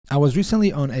I was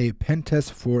recently on a pen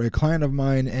test for a client of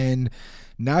mine, and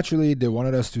naturally they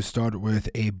wanted us to start with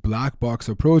a black box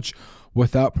approach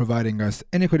without providing us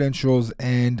any credentials.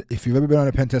 And if you've ever been on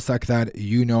a pen test like that,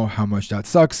 you know how much that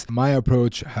sucks. My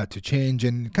approach had to change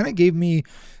and kind of gave me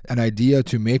an idea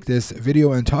to make this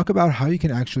video and talk about how you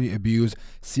can actually abuse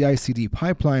CI/CD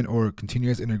pipeline, or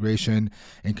continuous integration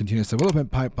and continuous development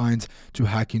pipelines, to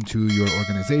hack into your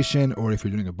organization. Or if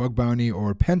you're doing a bug bounty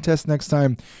or pen test next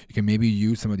time, you can maybe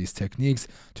use some of these techniques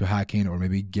to hack in or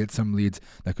maybe get some leads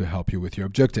that could help you with your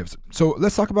objectives. So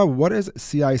let's talk about what is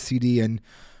CI/CD and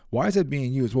why is it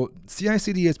being used? Well,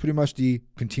 CI/CD is pretty much the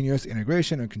continuous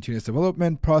integration and continuous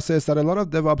development process that a lot of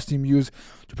DevOps teams use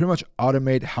to pretty much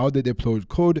automate how they deploy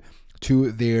code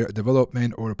to their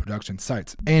development or production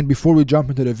sites. And before we jump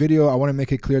into the video, I want to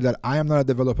make it clear that I am not a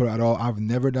developer at all. I've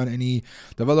never done any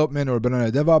development or been on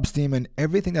a DevOps team, and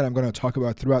everything that I'm going to talk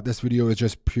about throughout this video is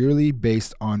just purely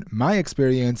based on my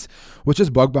experience, which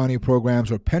is bug bounty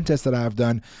programs or pen tests that I've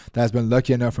done that has been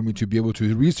lucky enough for me to be able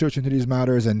to research into these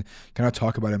matters and kind of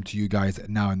talk about them to you guys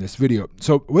now in this video.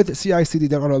 So with CI/CD,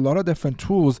 there are a lot of different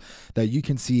tools that you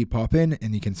can see pop in,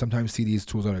 and you can sometimes see these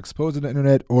tools are exposed on the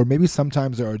internet, or maybe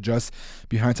sometimes they are just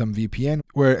behind some VPN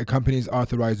where a company's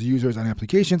authorized users and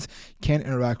applications can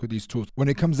interact with these tools. When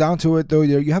it comes down to it though,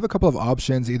 you have a couple of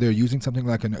options, either using something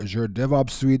like an Azure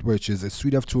DevOps suite, which is a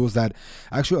suite of tools that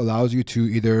actually allows you to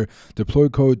either deploy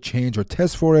code, change, or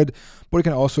test for it. But you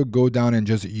can also go down and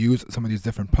just use some of these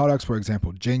different products, for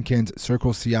example, Jenkins,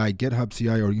 Circle CI, GitHub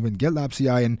CI, or even GitLab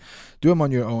CI, and do them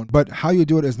on your own. But how you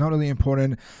do it is not really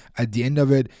important. At the end of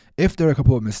it, if there are a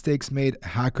couple of mistakes made, a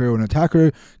hacker or an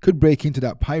attacker could break into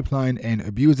that pipeline and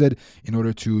abuse it in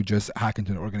order to just hack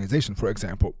into an organization, for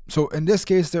example. So in this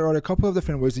case, there are a couple of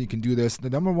different ways that you can do this. The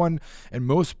number one and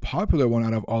most popular one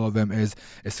out of all of them is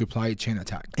a supply chain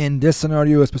attack. In this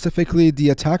scenario specifically, the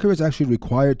attacker is actually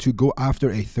required to go after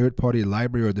a third-party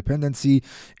library or dependency,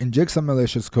 inject some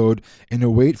malicious code, and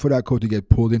wait for that code to get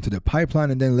pulled into the pipeline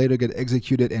and then later get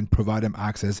executed and provide them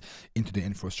access into the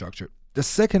infrastructure. The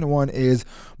second one is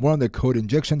more on the code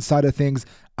injection side of things.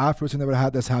 I've personally never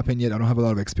had this happen yet. I don't have a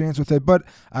lot of experience with it, but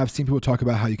I've seen people talk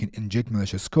about how you can inject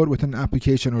malicious code within an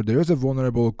application, or there is a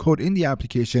vulnerable code in the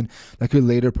application that could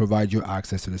later provide you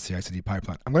access to the CI/CD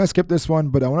pipeline. I'm going to skip this one,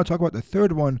 but I want to talk about the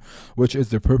third one, which is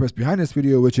the purpose behind this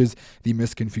video, which is the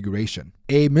misconfiguration.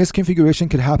 A misconfiguration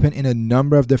could happen in a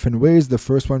number of different ways. The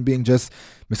first one being just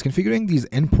misconfiguring these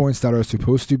endpoints that are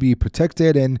supposed to be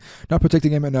protected and not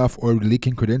protecting them enough, or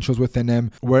leaking credentials within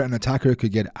them where an attacker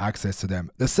could get access to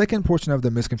them. The second portion of the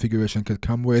misconfiguration could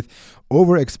come with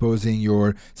overexposing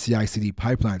your CI/CD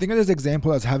pipeline. Think of this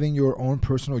example as having your own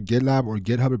personal GitLab or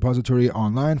GitHub repository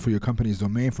online for your company's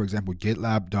domain, for example,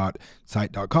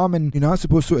 gitlab.site.com, and you're not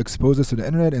supposed to expose this to the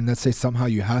internet, and let's say somehow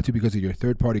you had to because of your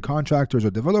third-party contractors or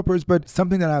developers. But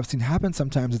something that I've seen happen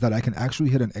sometimes is that I can actually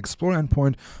hit an explore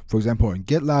endpoint, for example, in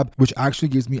GitLab, which actually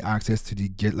gives me access to the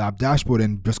GitLab dashboard.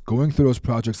 And just going through those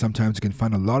projects, sometimes you can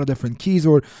find a lot of different keys,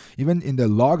 or even in the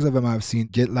logs of them, I've seen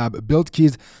GitLab build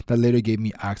keys that later gave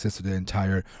me access to the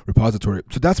entire repository.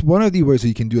 So that's one of the ways that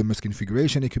you can do a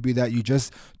misconfiguration. It could be that you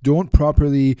just don't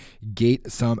properly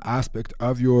gate some aspect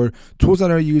of your tools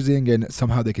that are using, and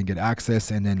somehow they can get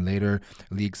access and then later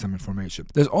leak some information.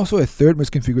 There's also a third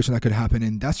misconfiguration that could happen,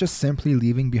 and that's just simply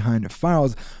leaving behind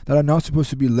files that are not supposed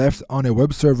to be left on a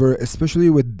web server. Especially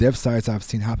with dev sites, I've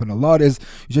seen happen a lot, is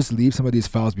you just leave some of these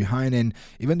files behind, and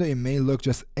even though it may look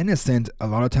just innocent, a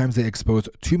lot of times they expose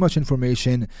too much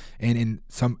information, and in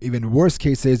some even worse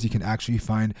cases, you can actually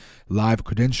find live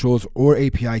credentials or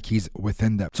API keys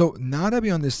within them. So now that we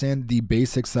understand the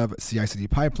basics of CI/CD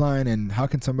pipeline and how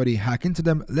can somebody hack into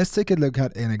them, let's take a look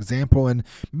at an example and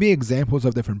maybe examples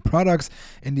of different products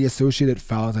and the associated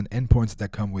files and endpoints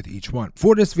that come with each one.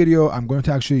 For this video, I'm going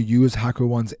to actually use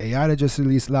HackerOne's AI that just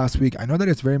released last week. I know that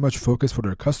it's very much focused for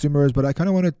their customers, but I kind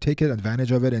of want to take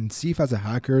advantage of it and see if as a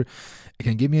hacker, it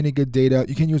can give me any good data.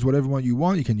 You can use whatever one you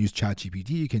want. You can use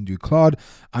ChatGPT, you can do Claude.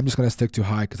 I'm just going to stick to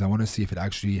high because I want to see if it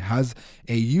actually has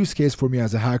a use case for me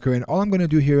as a hacker. And all I'm going to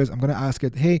do here is I'm going to ask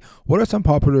it, hey, what are some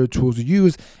popular tools you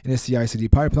use in a CI/CD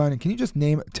pipeline? And can you just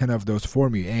name 10 of those for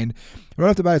me? And right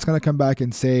off the bat, it's going to come back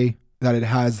and say that it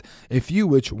has a few,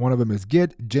 which one of them is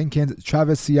Git, Jenkins,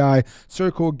 Travis CI,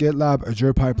 Circle, GitLab,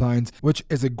 Azure pipelines, which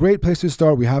is a great place to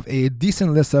start. We have a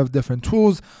decent list of different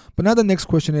tools, but now the next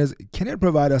question is, can it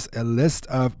provide us a list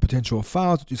of potential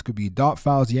files? This could be dot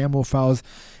files, YAML files,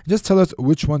 and just tell us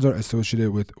which ones are associated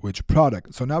with which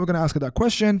product. So now we're going to ask it that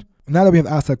question. Now that we have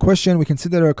asked that question, we can see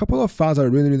there are a couple of files that are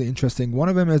really interesting. One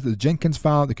of them is the Jenkins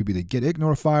file. That could be the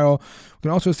gitignore file. We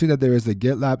can also see that there is the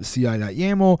GitLab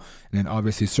CI.yaml, and then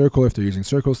obviously Circle. If they're using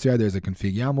Circle CI, there's a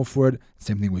config YAML for it.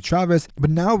 Same thing with Travis.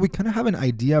 But now we kind of have an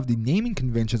idea of the naming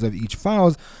conventions of each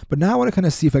files. But now I want to kind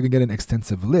of see if I can get an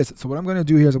extensive list. So what I'm going to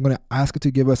do here is I'm going to ask it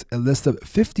to give us a list of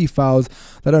 50 files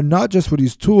that are not just for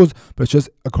these tools, but just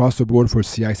across the board for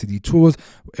CI/CD tools,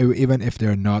 even if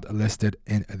they're not listed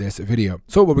in this video.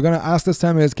 So what we're going to ask this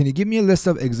time is, can you give me a list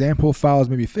of example files,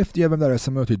 maybe 50 of them that are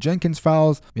similar to Jenkins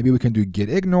files? Maybe we can do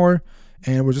gitignore.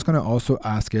 And we're just going to also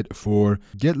ask it for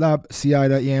GitLab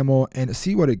CI.yaml and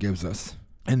see what it gives us.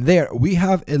 And there we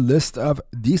have a list of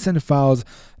decent files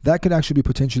that could actually be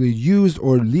potentially used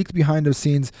or leaked behind the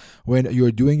scenes when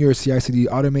you're doing your CI/CD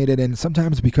automated. And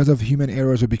sometimes because of human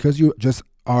errors or because you just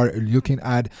are looking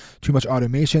at too much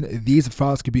automation, these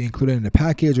files could be included in a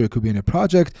package or it could be in a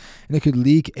project and it could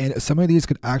leak. And some of these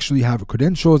could actually have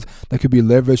credentials that could be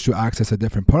leveraged to access a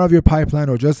different part of your pipeline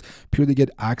or just purely get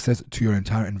access to your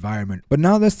entire environment. But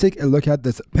now let's take a look at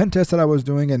this pen test that I was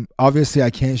doing. And obviously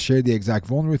I can't share the exact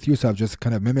vulnerability with you, so I've just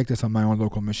kind of mimicked this on my own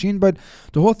local machine. But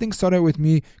the whole thing started with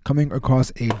me coming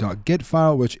across a .git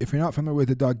file, which if you're not familiar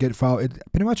with the .git file, it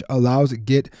pretty much allows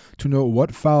Git to know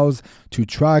what files to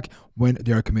track when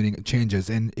they are committing changes.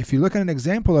 And if you look at an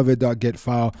example of a .git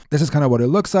file, this is kind of what it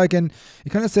looks like. And it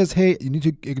kind of says, hey, you need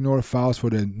to ignore files for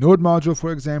the node module,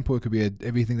 for example. It could be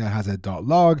everything that has a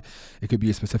 .log. It could be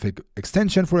a specific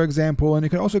extension, for example. And it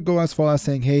could also go as far as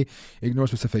saying, hey, ignore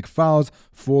specific files,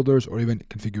 folders, or even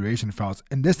configuration files.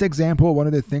 In this example, one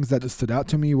of the things that stood out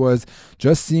to me was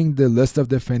just seeing the list of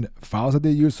different files that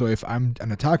they use. So if I'm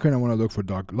an attacker and I want to look for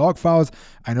 .log files,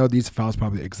 I know these files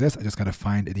probably exist. I just got to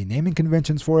find the naming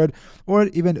conventions for it. Or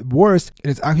even worse,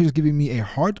 it's actually just giving me a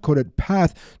hard-coded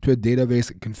path to a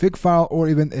database config file or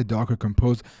even a docker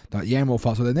compose.yaml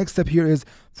file. So the next step here is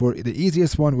for the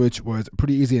easiest one, which was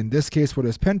pretty easy in this case for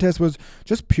this pen test, was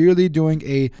just purely doing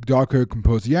a docker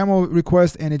compose YAML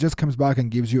request, and it just comes back and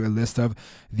gives you a list of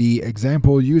the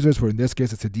example users. For in this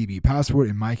case, it's a DB password.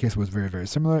 In my case, it was very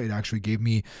similar. It actually gave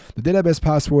me the database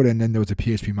password, and then there was a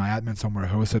PHP myadmin somewhere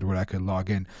hosted where I could log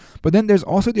in. But then there's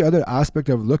also the other aspect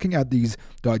of looking at these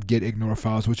 .gitignore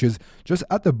files, which is just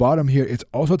at the bottom here. It's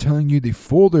also telling you the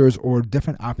folders or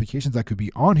different applications that could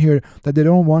be on here that they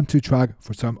don't want to track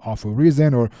for some awful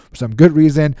reason or for some good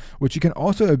reason, which you can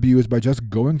also abuse by just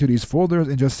going to these folders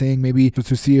and just saying maybe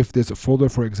to see if this folder,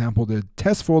 for example, the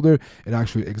test folder, it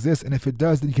actually exists. And if it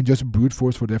does, then you can just brute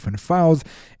force for different files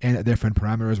and different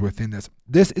parameters within this.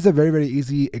 This is a very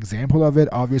easy example of it.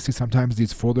 Obviously, sometimes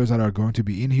these folders that are going to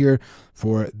be in here,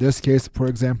 for this case, for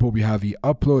example, we have the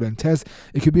upload and test.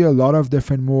 It could be a lot of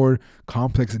different more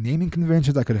complex naming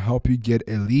conventions that could help you get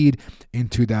a lead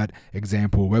into that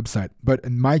example website. But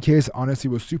in my case, honestly,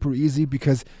 it was super easy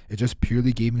because it just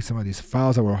purely gave me some of these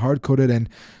files that were hard-coded, and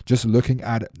just looking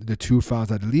at the two files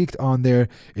that leaked on there,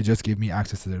 it just gave me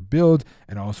access to their build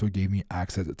and also gave me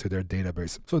access to their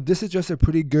database. So this is just a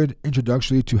pretty good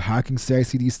introductory to hacking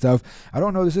CI/CD stuff. I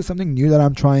don't know, this is something new that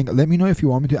I'm trying. Let me know if you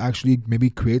want me to actually maybe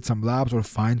create some labs or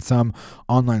find some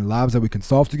online labs that we can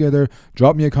solve together.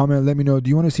 Drop me a comment, let me know, do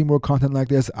you want to see more content like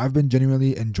this? I've been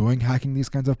genuinely enjoying hacking these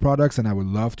kinds of products and I would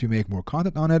love to make more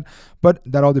content on it, but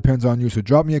that all depends on you. So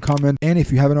drop me a comment, and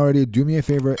if you haven't already, do me a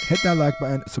favor, hit that like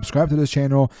button, subscribe to this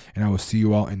channel, and I will see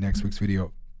you all in next week's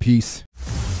video. Peace.